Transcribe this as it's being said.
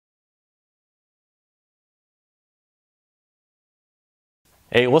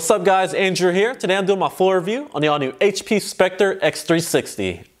Hey, what's up guys? Andrew here. Today I'm doing my full review on the all-new HP Spectre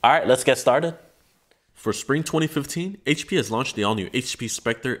x360. Alright, let's get started. For spring 2015, HP has launched the all-new HP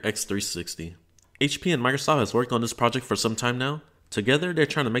Spectre x360. HP and Microsoft has worked on this project for some time now. Together, they're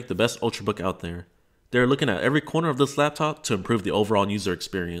trying to make the best ultrabook out there. They're looking at every corner of this laptop to improve the overall user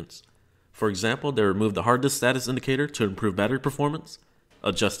experience. For example, they removed the hard disk status indicator to improve battery performance,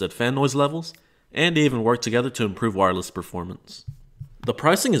 adjusted fan noise levels, and they even worked together to improve wireless performance. The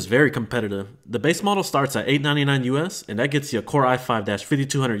pricing is very competitive. The base model starts at $899 US, and that gets you a Core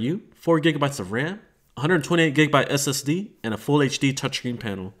i5-5200U, 4GB of RAM, 128GB SSD, and a full HD touchscreen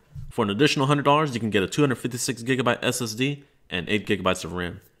panel. For an additional $100, you can get a 256GB SSD and 8GB of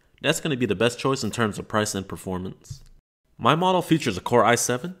RAM. That's going to be the best choice in terms of price and performance. My model features a Core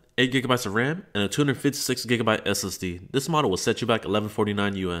i7, 8GB of RAM, and a 256GB SSD. This model will set you back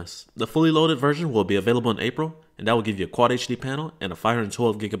 $1149 US. The fully loaded version will be available in April, and that will give you a Quad HD panel and a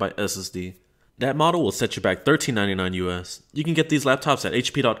 512GB SSD. That model will set you back $1399 US. You can get these laptops at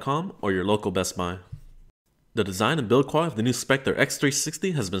hp.com or your local Best Buy. The design and build quality of the new Spectre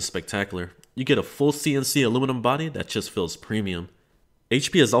x360 has been spectacular. You get a full CNC aluminum body that just feels premium.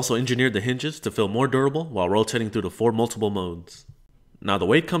 HP has also engineered the hinges to feel more durable while rotating through the 4 multiple modes. Now the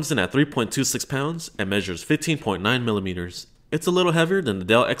weight comes in at 3.26 pounds and measures 15.9 millimeters. It's a little heavier than the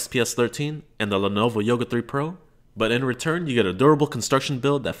Dell XPS 13 and the Lenovo Yoga 3 Pro, but in return you get a durable construction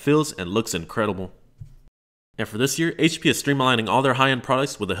build that feels and looks incredible. And for this year, HP is streamlining all their high-end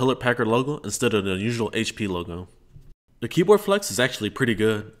products with a Hewlett-Packard logo instead of the usual HP logo. The keyboard flex is actually pretty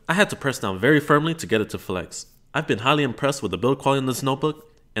good. I had to press down very firmly to get it to flex. I've been highly impressed with the build quality in this notebook,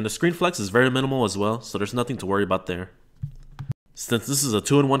 and the screen flex is very minimal as well, so there's nothing to worry about there. Since this is a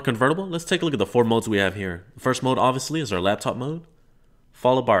 2-in-1 convertible, let's take a look at the 4 modes we have here. The first mode obviously is our laptop mode,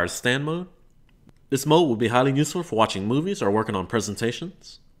 followed by our stand mode. This mode will be highly useful for watching movies or working on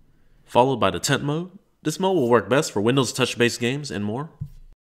presentations. Followed by the tent mode. This mode will work best for Windows touch-based games and more.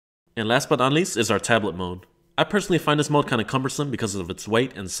 And last but not least is our tablet mode. I personally find this mode kind of cumbersome because of its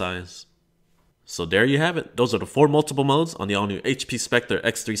weight and size. So there you have it. Those are the 4 multiple modes on the all-new HP Spectre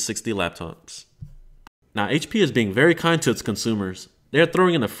x360 laptops. Now HP is being very kind to its consumers. They are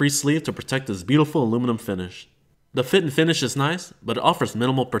throwing in a free sleeve to protect this beautiful aluminum finish. The fit and finish is nice, but it offers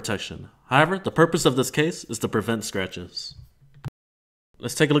minimal protection. However, the purpose of this case is to prevent scratches.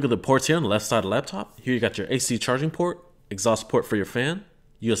 Let's take a look at the ports here on the left side of the laptop. Here you got your AC charging port, exhaust port for your fan,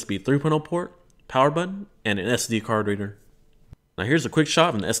 USB 3.0 port, power button, and an SD card reader. Now here's a quick shot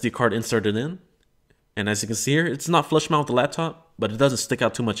of an SD card inserted in. And as you can see here, it's not flush mount with the laptop, but it doesn't stick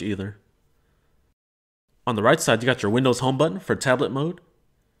out too much either. On the right side, you got your Windows Home button for tablet mode,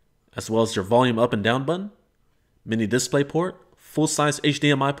 as well as your volume up and down button, mini display port, full-size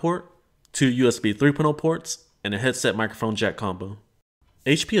HDMI port, 2 USB 3.0 ports, and a headset microphone jack combo.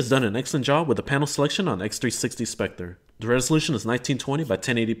 HP has done an excellent job with the panel selection on x360 Spectre. The resolution is 1920 by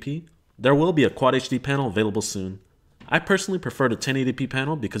 1080p. There will be a Quad HD panel available soon. I personally prefer the 1080p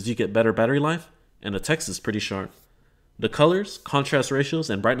panel because you get better battery life, and the text is pretty sharp. The colors, contrast ratios,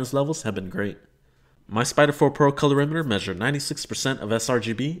 and brightness levels have been great. My Spider 4 Pro colorimeter measured 96% of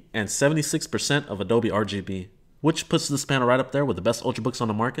sRGB and 76% of Adobe RGB, which puts this panel right up there with the best ultrabooks on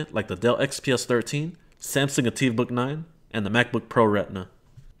the market like the Dell XPS 13, Samsung AtiveBook 9, and the MacBook Pro Retina.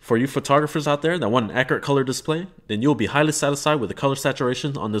 For you photographers out there that want an accurate color display, then you'll be highly satisfied with the color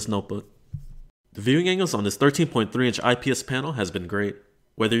saturation on this notebook. The viewing angles on this 13.3-inch IPS panel has been great.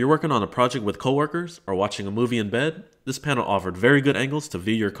 Whether you're working on a project with coworkers or watching a movie in bed, this panel offered very good angles to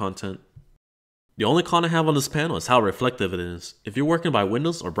view your content. The only con I have on this panel is how reflective it is. If you're working by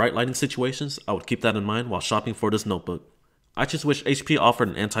windows or bright lighting situations, I would keep that in mind while shopping for this notebook. I just wish HP offered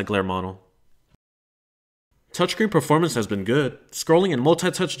an anti-glare model. Touchscreen performance has been good. Scrolling and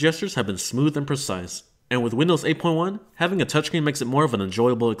multi-touch gestures have been smooth and precise. And with Windows 8.1, having a touchscreen makes it more of an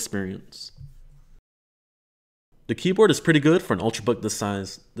enjoyable experience. The keyboard is pretty good for an ultrabook this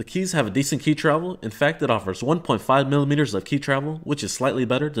size. The keys have a decent key travel. In fact, it offers 1.5 millimeters of key travel, which is slightly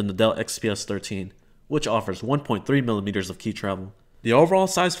better than the Dell XPS 13, which offers 1.3 millimeters of key travel. The overall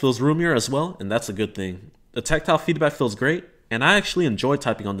size feels roomier as well, and that's a good thing. The tactile feedback feels great, and I actually enjoy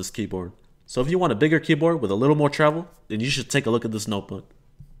typing on this keyboard. So if you want a bigger keyboard with a little more travel, then you should take a look at this notebook.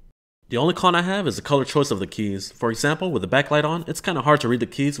 The only con I have is the color choice of the keys. For example, with the backlight on, it's kind of hard to read the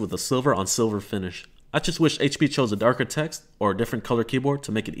keys with a silver on silver finish. I just wish HP chose a darker text or a different color keyboard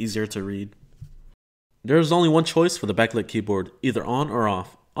to make it easier to read. There is only one choice for the backlit keyboard, either on or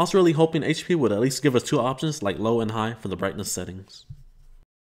off. I was really hoping HP would at least give us 2 options like low and high for the brightness settings.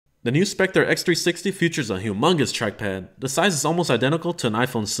 The new Spectre x360 features a humongous trackpad. The size is almost identical to an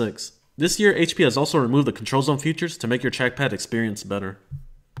iPhone 6. This year, HP has also removed the control zone features to make your trackpad experience better.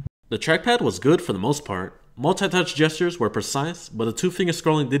 The trackpad was good for the most part. Multi-touch gestures were precise, but the two-finger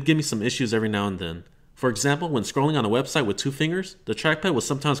scrolling did give me some issues every now and then. For example, when scrolling on a website with two fingers, the trackpad would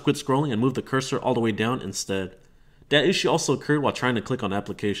sometimes quit scrolling and move the cursor all the way down instead. That issue also occurred while trying to click on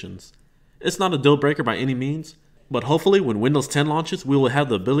applications. It's not a deal breaker by any means, but hopefully when Windows 10 launches, we will have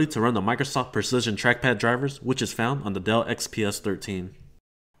the ability to run the Microsoft Precision Trackpad drivers, which is found on the Dell XPS 13.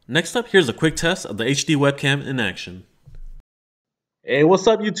 Next up, here's a quick test of the HD webcam in action. Hey, what's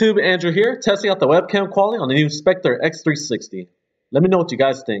up YouTube? Andrew here, testing out the webcam quality on the new Spectre x360. Let me know what you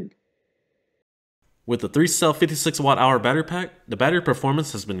guys think. With the 3-cell 56 Wh battery pack, the battery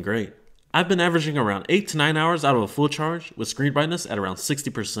performance has been great. I've been averaging around 8 to 9 hours out of a full charge with screen brightness at around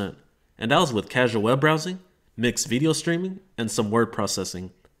 60%, and that was with casual web browsing, mixed video streaming, and some word processing.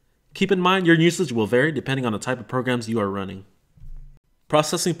 Keep in mind your usage will vary depending on the type of programs you are running.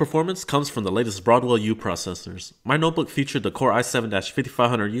 Processing performance comes from the latest Broadwell U processors. My notebook featured the Core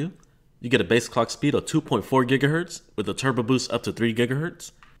i7-5500U. You get a base clock speed of 2.4 GHz with a turbo boost up to 3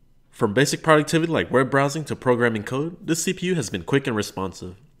 GHz. From basic productivity like web browsing to programming code, this CPU has been quick and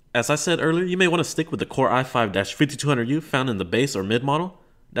responsive. As I said earlier, you may want to stick with the Core i5-5200U found in the base or mid model.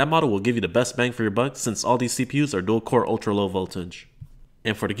 That model will give you the best bang for your buck since all these CPUs are dual-core ultra-low voltage.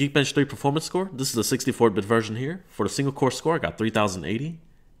 And for the Geekbench 3 performance score, this is a 64-bit version here. For the single-core score, I got 3080.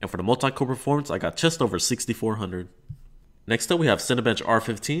 And for the multi-core performance, I got just over 6400. Next up, we have Cinebench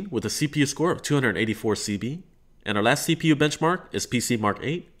R15 with a CPU score of 284 CB. And our last CPU benchmark is PC Mark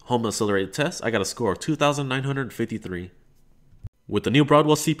 8, Home Accelerated Test. I got a score of 2953. With the new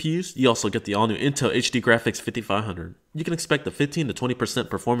Broadwell CPUs, you also get the all-new Intel HD Graphics 5500. You can expect a 15 to 20%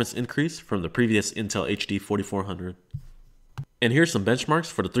 performance increase from the previous Intel HD 4400. And here's some benchmarks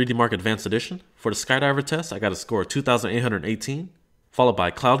for the 3D Mark Advanced Edition. For the Skydiver test, I got a score of 2818, followed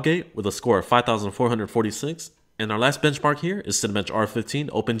by CloudGate with a score of 5446. And our last benchmark here is Cinebench R15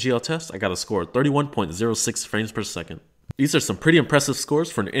 OpenGL test. I got a score of 31.06 frames per second. These are some pretty impressive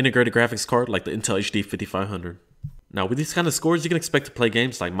scores for an integrated graphics card like the Intel HD 5500. Now with these kind of scores, you can expect to play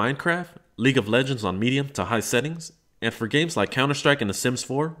games like Minecraft, League of Legends on medium to high settings, and for games like Counter-Strike and The Sims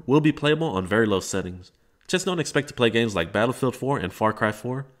 4 will be playable on very low settings. Just don't expect to play games like Battlefield 4 and Far Cry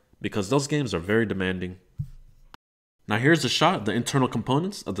 4 because those games are very demanding. Now here's a shot of the internal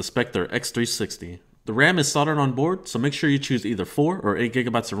components of the Spectre x360. The RAM is soldered on board, so make sure you choose either 4 or 8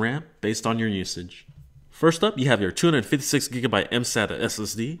 GB of RAM based on your usage. First up, you have your 256 GB mSATA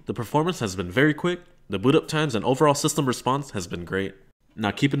SSD. The performance has been very quick. The boot up times and overall system response has been great.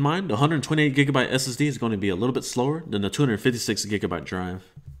 Now keep in mind, the 128 GB SSD is going to be a little bit slower than the 256 GB drive.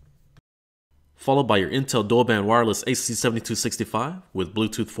 Followed by your Intel dual-band wireless AC7265 with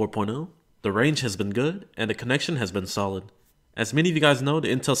Bluetooth 4.0. The range has been good, and the connection has been solid. As many of you guys know, the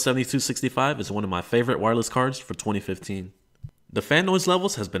Intel 7265 is one of my favorite wireless cards for 2015. The fan noise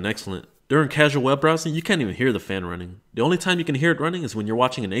levels has been excellent. During casual web browsing, you can't even hear the fan running. The only time you can hear it running is when you're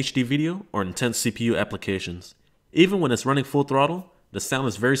watching an HD video or intense CPU applications. Even when it's running full throttle, the sound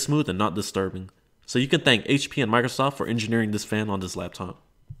is very smooth and not disturbing. So you can thank HP and Microsoft for engineering this fan on this laptop.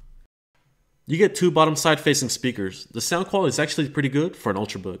 You get two bottom side facing speakers. The sound quality is actually pretty good for an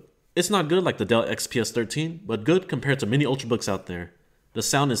ultrabook. It's not good like the Dell XPS 13, but good compared to many ultrabooks out there. The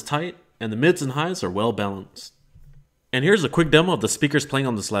sound is tight, and the mids and highs are well balanced. And here's a quick demo of the speakers playing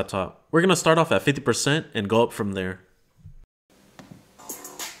on this laptop. We're going to start off at 50% and go up from there.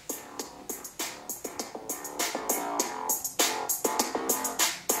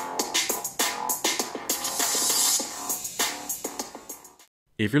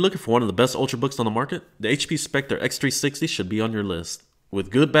 If you're looking for one of the best ultrabooks on the market, the HP Spectre x360 should be on your list. With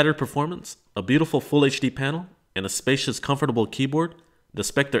good battery performance, a beautiful Full HD panel, and a spacious, comfortable keyboard, the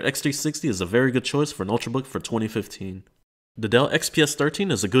Spectre x360 is a very good choice for an ultrabook for 2015. The Dell XPS 13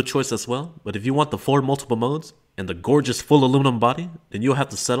 is a good choice as well, but if you want the 4 multiple modes and the gorgeous full aluminum body, then you'll have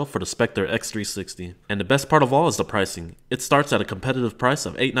to settle for the Spectre x360. And the best part of all is the pricing. It starts at a competitive price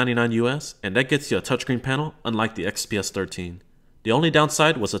of $899 US, and that gets you a touchscreen panel unlike the XPS 13. The only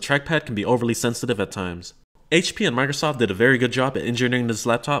downside was the trackpad can be overly sensitive at times. HP and Microsoft did a very good job at engineering this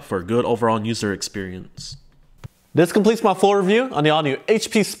laptop for a good overall user experience. This completes my full review on the all-new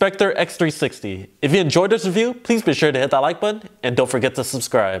HP Spectre x360. If you enjoyed this review, please be sure to hit that like button and don't forget to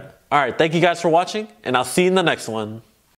subscribe. Alright, thank you guys for watching, and I'll see you in the next one.